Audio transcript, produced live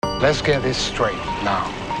Let's get this straight now.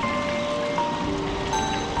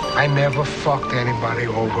 I never fucked anybody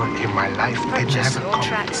over in my life. Didn't have a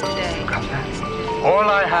tracks today. You got that? All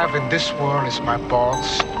I have in this world is my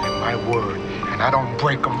balls and my word, and I don't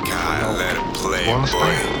break them. God, let it play, you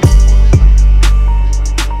understand? boy.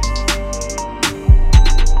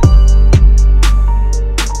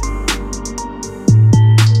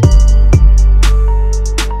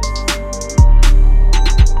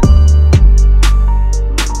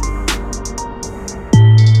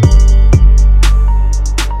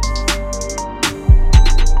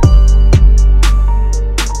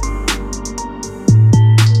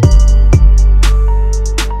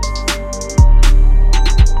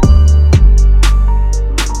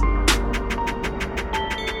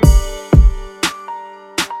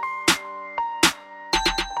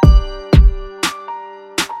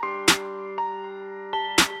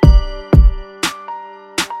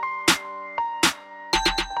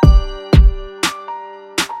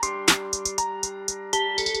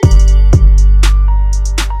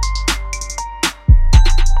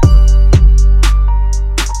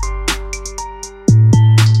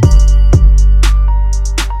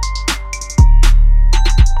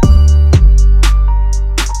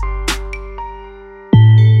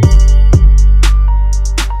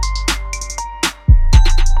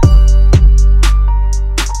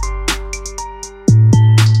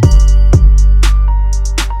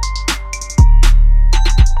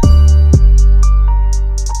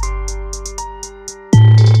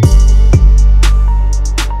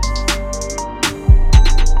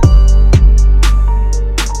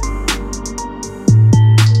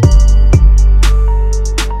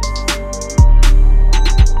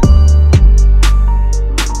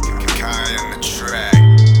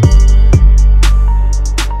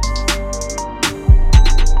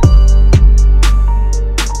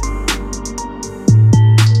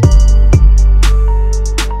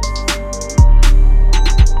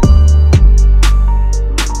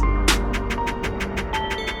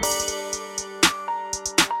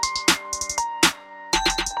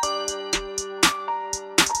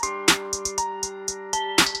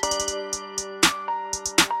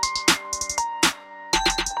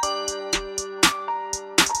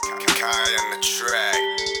 On the track.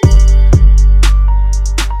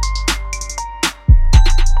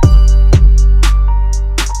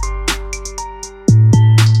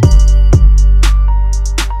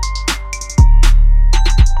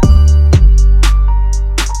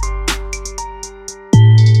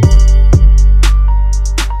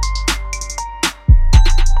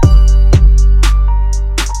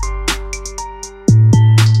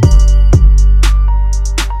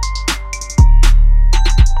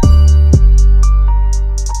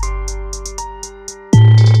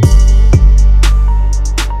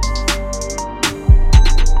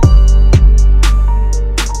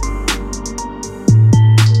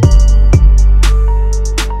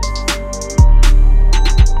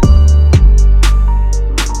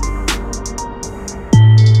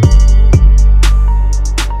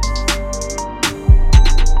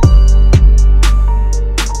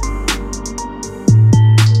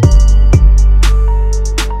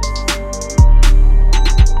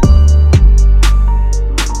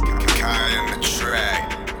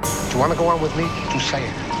 You want to go on with me? You say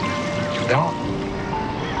it. You don't?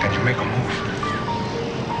 Then you make a move.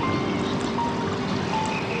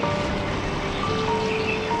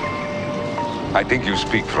 I think you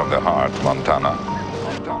speak from the heart, Montana.